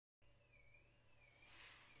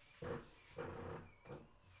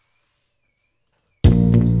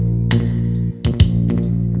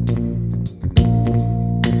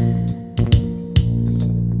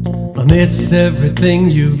miss everything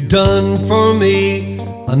you've done for me.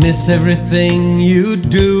 I miss everything you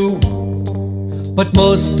do. But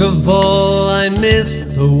most of all, I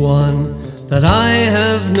miss the one that I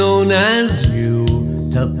have known as you.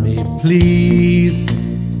 Help me please,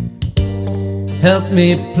 help me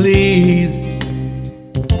please.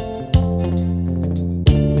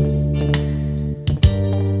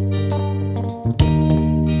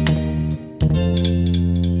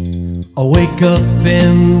 I wake up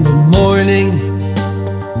in the morning,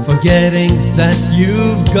 forgetting that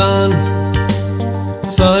you've gone.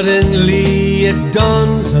 Suddenly it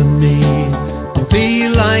dawns on me, I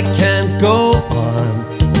feel I can't go on.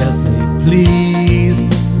 Help me please,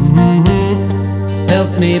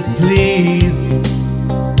 help me please.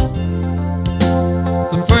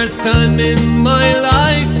 The first time in my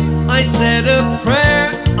life I said a prayer,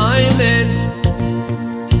 I meant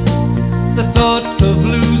the thoughts of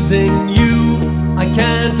losing you I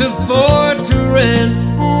can't afford to rent.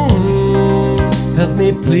 Help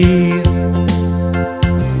me please.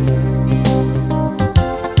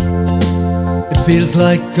 It feels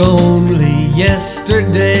like only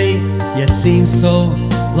yesterday, yet seems so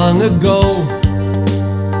long ago.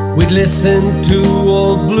 We'd listen to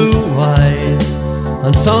old Blue Eyes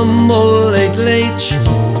on some old late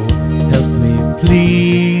show. Help me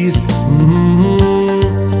please,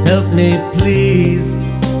 help me please.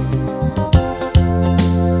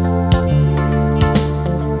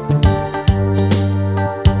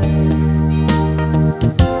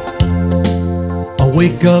 I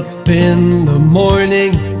wake up in the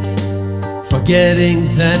morning,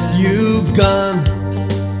 forgetting that you've gone.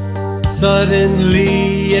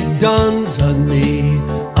 Suddenly it dawns on me,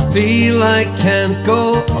 I feel I can't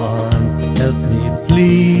go on. Help me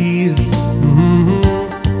please,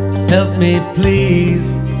 help me please.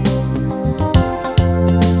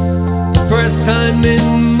 The first time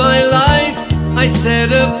in my life I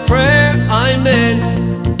said a prayer, I meant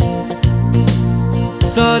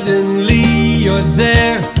suddenly you're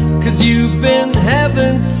there, 'cause you've been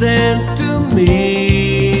heaven sent to me.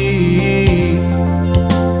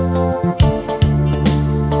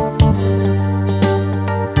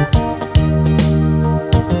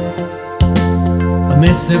 I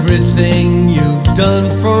miss everything you've done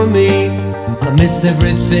for me, I miss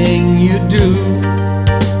everything you do.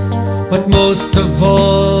 But most of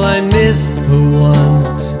all, I miss the one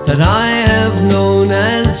that I have known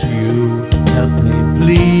as you.